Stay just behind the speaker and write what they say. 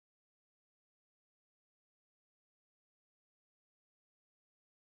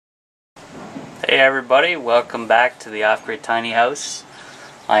Hey everybody, welcome back to the off-grid tiny house.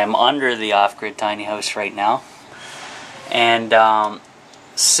 I am under the off-grid tiny house right now, and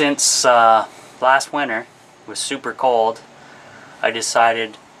since last winter was super cold, I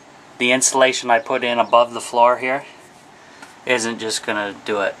decided the insulation I put in above the floor here isn't just gonna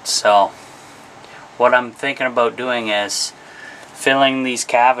do it. So what I'm thinking about doing is filling these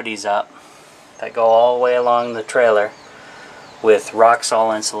cavities up that go all the way along the trailer with rock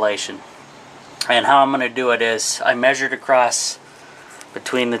salt insulation. And how I'm going to do it is I measured across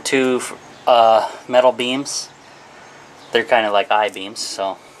between the two metal beams. They're kind of like I-beams,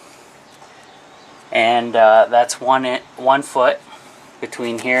 so. And that's 1 foot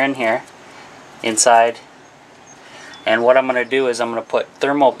between here and here inside. And what I'm going to do is I'm going to put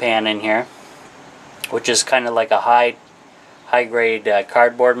Thermopan in here, which is kind of like a high grade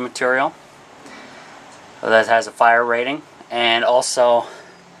cardboard material that has a fire rating. And also,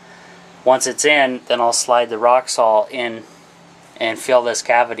 once it's in, then I'll slide the rock salt in and fill this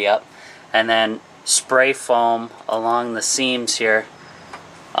cavity up, and then spray foam along the seams here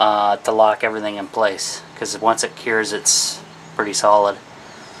to lock everything in place, because once it cures it's pretty solid.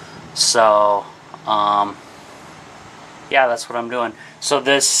 So yeah, that's what I'm doing. So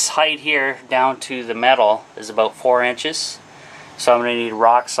this height here down to the metal is about 4 inches, so I'm going to need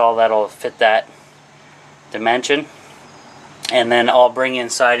rock salt that'll fit that dimension. And then I'll bring you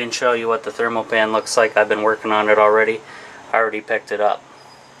inside and show you what the Thermopan looks like. I've been working on it already. I already picked it up.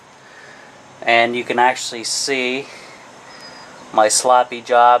 And you can actually see my sloppy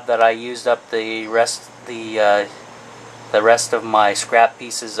job that I used up the rest of my scrap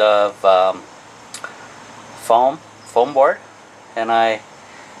pieces of foam board. And I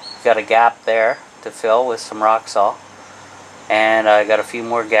got a gap there to fill with some rock salt. And I got a few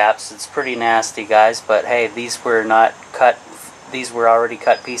more gaps. It's pretty nasty, guys, but hey, these were not cut. These were already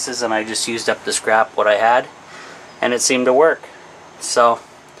cut pieces, and I just used up the scrap what I had, and it seemed to work. So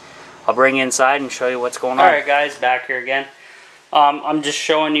I'll bring you inside and show you what's going on. Alright guys, back here again. I'm just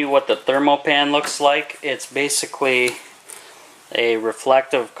showing you what the Thermopan looks like. It's basically a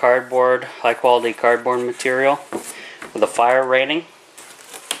reflective cardboard, high quality cardboard material with a fire rating.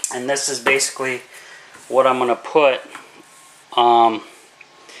 And this is basically what I'm going to put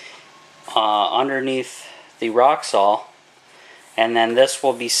underneath the rock salt. And then this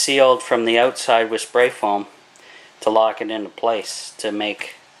will be sealed from the outside with spray foam to lock it into place, to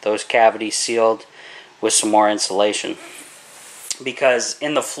make those cavities sealed with some more insulation. Because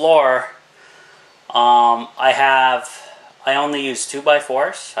in the floor, I only use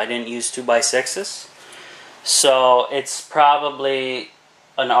 2x4s. I didn't use 2x6s. So it's probably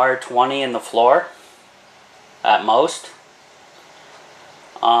an R20 in the floor at most.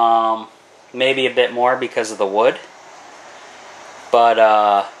 Maybe a bit more because of the wood.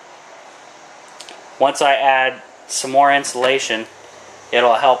 But once I add some more insulation,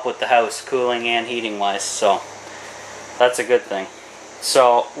 it'll help with the house cooling and heating wise, so that's a good thing.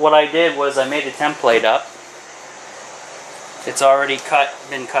 So what I did was I made a template up. It's already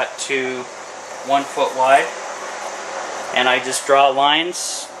been cut to 1 foot wide, and I just draw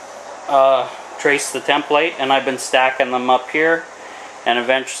lines, trace the template, and I've been stacking them up here, and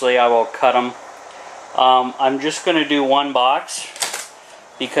eventually I will cut them. I'm just going to do one box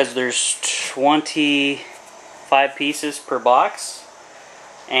because there's 25 pieces per box,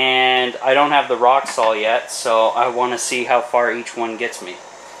 and I don't have the rock salt yet, so I want to see how far each one gets me.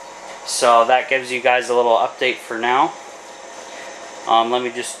 So that gives you guys a little update for now. Let me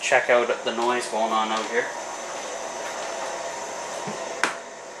just check out the noise going on out here.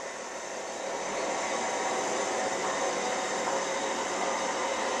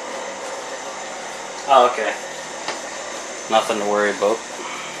 Oh, okay. Nothing to worry about.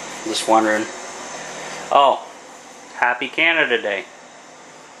 Just wondering. Oh, happy Canada Day.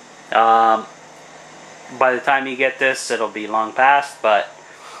 By the time you get this, it'll be long past, but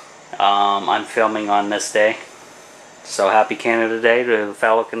I'm filming on this day. So happy Canada Day to the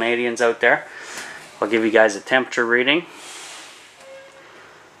fellow Canadians out there. I'll give you guys a temperature reading.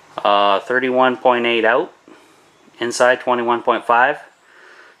 31.8 out. Inside 21.5.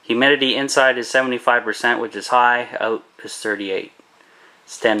 Humidity inside is 75%, which is high. Out is 38.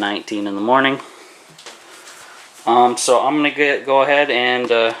 It's 10:19 in the morning. So I'm gonna go ahead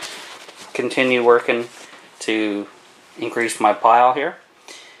and continue working to increase my pile here.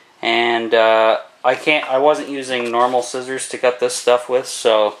 And I wasn't using normal scissors to cut this stuff with,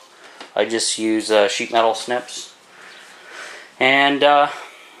 so I just use sheet metal snips. And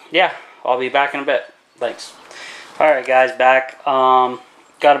yeah, I'll be back in a bit. Thanks. Alright guys, back.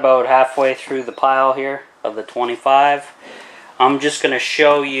 Got about halfway through the pile here of the 25. I'm just going to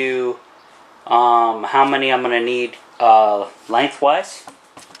show you how many I'm going to need lengthwise.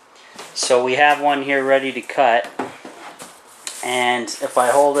 So we have one here ready to cut, and if I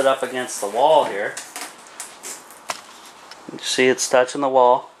hold it up against the wall here, you see it's touching the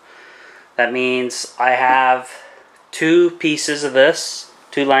wall. That means I have 2 pieces of this,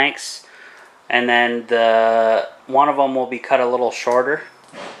 2 lengths, and then one of them will be cut a little shorter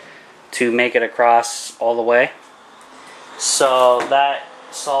to make it across all the way. So that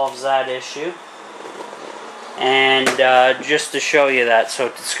solves that issue. And just to show you that, so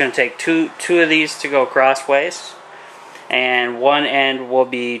it's going to take two of these to go crossways, and one end will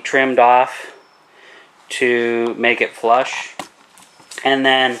be trimmed off to make it flush. And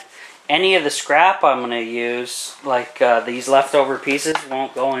then any of the scrap I'm going to use, like these leftover pieces,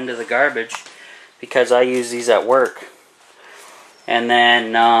 won't go into the garbage because I use these at work. And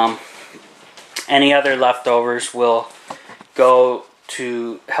then any other leftovers will go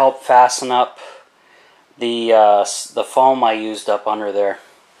to help fasten up the foam I used up under there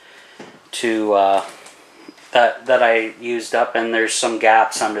to that I used up, and there's some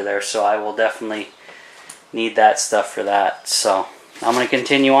gaps under there, so I will definitely need that stuff for that. So I'm going to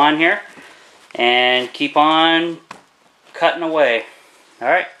continue on here and keep on cutting away.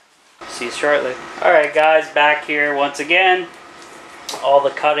 Alright, see you shortly. Alright guys, back here once again. All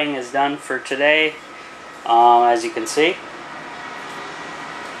the cutting is done for today, as you can see.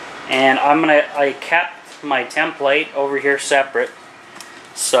 And I kept my template over here separate,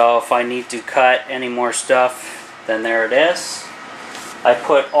 so if I need to cut any more stuff, then there it is. I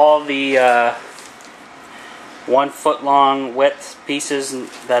put all the 1 foot long width pieces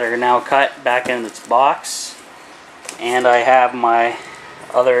that are now cut back in its box, and I have my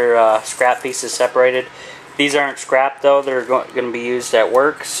other scrap pieces separated. These aren't scrap though, they're going to be used at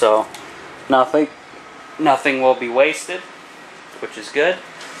work, so nothing will be wasted, which is good.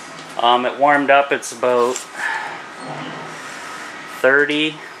 It warmed up, it's about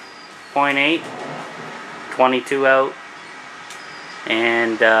 30.8, 22 out,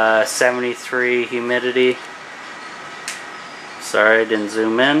 and 73 humidity. Sorry, I didn't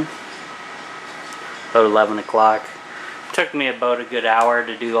zoom in. About 11 o'clock. Took me about a good hour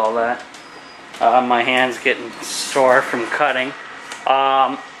to do all that. My hand's getting sore from cutting.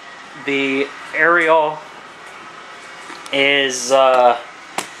 The aerial is,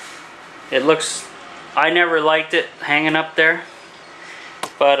 it looks, I never liked it hanging up there,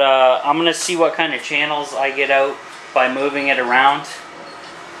 but I'm going to see what kind of channels I get out by moving it around.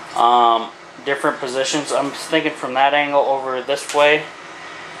 Different positions. I'm thinking from that angle over this way,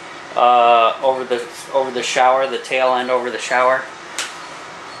 over the shower, the tail end over the shower,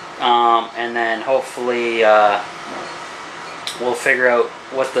 and then hopefully we'll figure out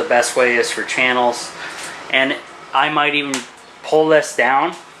what the best way is for channels. And I might even pull this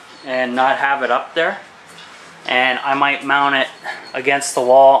down and not have it up there, and I might mount it against the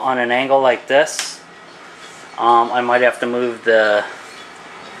wall on an angle like this. I might have to move the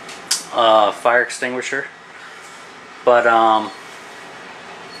fire extinguisher, but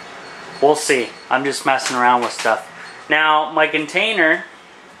we'll see. I'm just messing around with stuff. Now my container,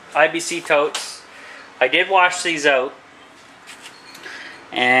 IBC totes, I did wash these out,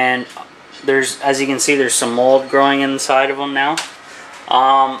 and there's, as you can see, there's some mold growing inside of them now.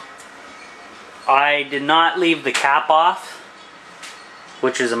 I did not leave the cap off,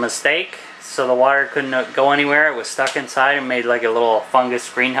 which is a mistake, so the water couldn't go anywhere. It was stuck inside and made like a little fungus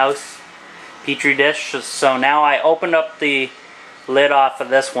greenhouse petri dish. So now I opened up the lid off of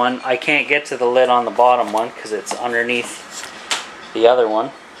this one. I can't get to the lid on the bottom one because it's underneath the other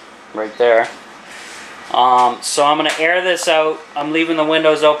one right there. So I'm going to air this out. I'm leaving the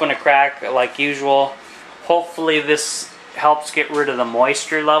windows open a crack like usual. Hopefully this helps get rid of the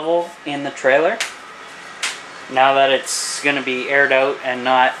moisture level in the trailer now that it's going to be aired out and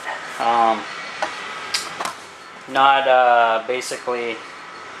not basically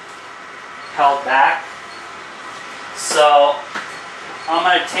held back. So I'm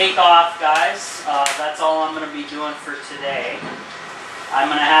going to take off, guys. That's all I'm going to be doing for today. I'm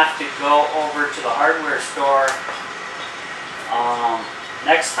going to have to go over to the hardware store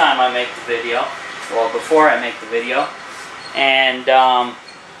next time I make the video, well, before I make the video, and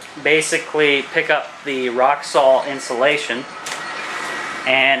basically pick up the rock salt insulation.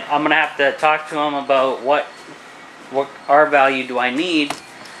 And I'm going to have to talk to them about what R value do I need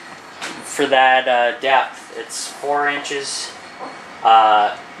for that depth. It's 4 inches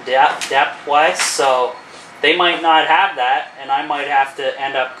depth-wise, so they might not have that, and I might have to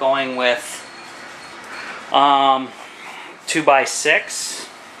end up going with 2x6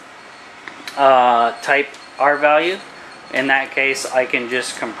 type R value. In that case, I can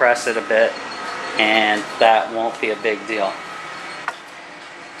just compress it a bit and that won't be a big deal.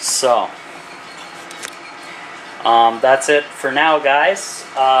 So that's it for now, guys.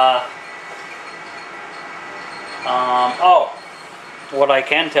 Oh, what I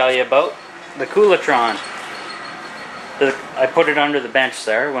can tell you about the Coolatron. I put it under the bench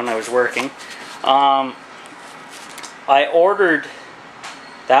there when I was working. I ordered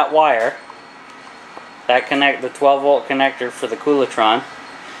that wire, the 12 volt connector for the Coolatron.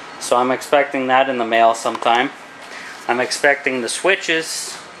 So I'm expecting that in the mail sometime. I'm expecting the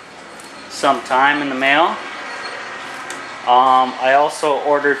switches sometime in the mail. I also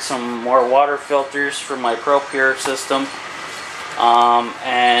ordered some more water filters for my ProPure system.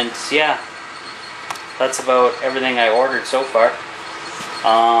 And yeah, that's about everything I ordered so far.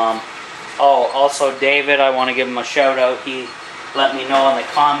 Oh, also David, I want to give him a shout out. He let me know in the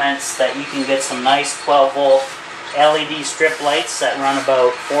comments that you can get some nice 12 volt LED strip lights that run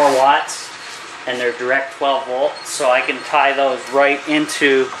about 4 watts and they're direct 12 volt, so I can tie those right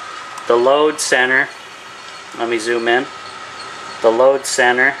into the load center. Let me zoom in. The load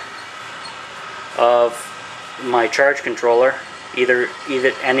center of my charge controller, either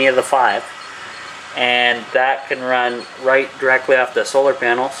any of the 5, and that can run right directly off the solar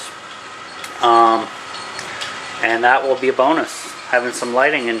panels. And that will be a bonus, having some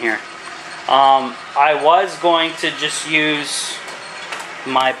lighting in here. I was going to just use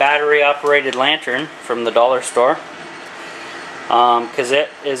my battery operated lantern from the dollar store, because it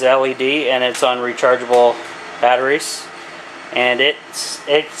is LED and it's on rechargeable batteries, and it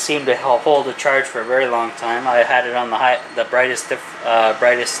seemed to hold a charge for a very long time. I had it on the brightest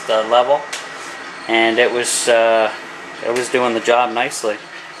level, and it was doing the job nicely.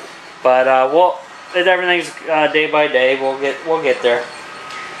 But everything's day by day. We'll get there.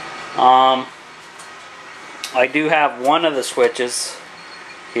 I do have one of the switches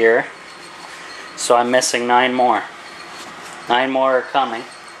here, so I'm missing 9 more. 9 more are coming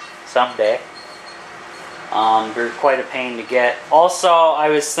someday. They're quite a pain to get. Also, I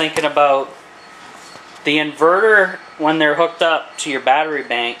was thinking about the inverter. When they're hooked up to your battery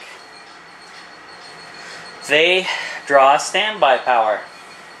bank, they draw standby power.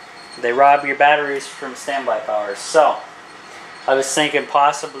 They rob your batteries from standby power. So I was thinking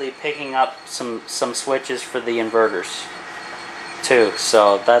possibly picking up some switches for the inverters too.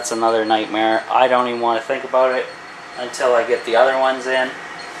 So that's another nightmare. I don't even want to think about it until I get the other ones in.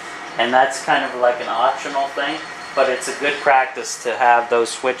 And that's kind of like an optional thing, but it's a good practice to have those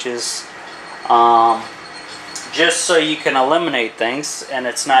switches, just so you can eliminate things and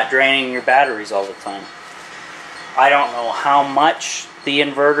it's not draining your batteries all the time. I don't know how much the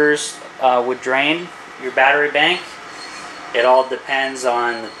inverters would drain your battery bank. It all depends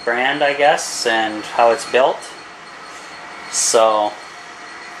on the brand, I guess, and how it's built. So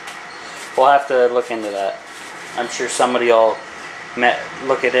we'll have to look into that. I'm sure somebody will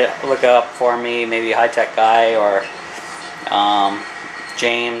look it up for me, maybe High Tech Guy or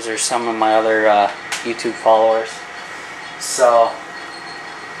James or some of my other YouTube followers. So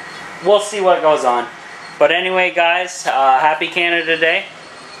we'll see what goes on. But anyway, guys, happy Canada Day.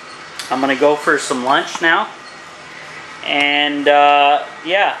 I'm gonna go for some lunch now, and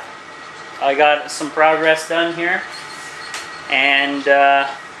yeah, I got some progress done here, and the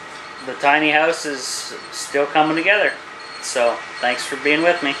tiny house is still coming together. So thanks for being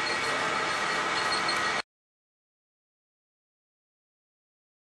with me.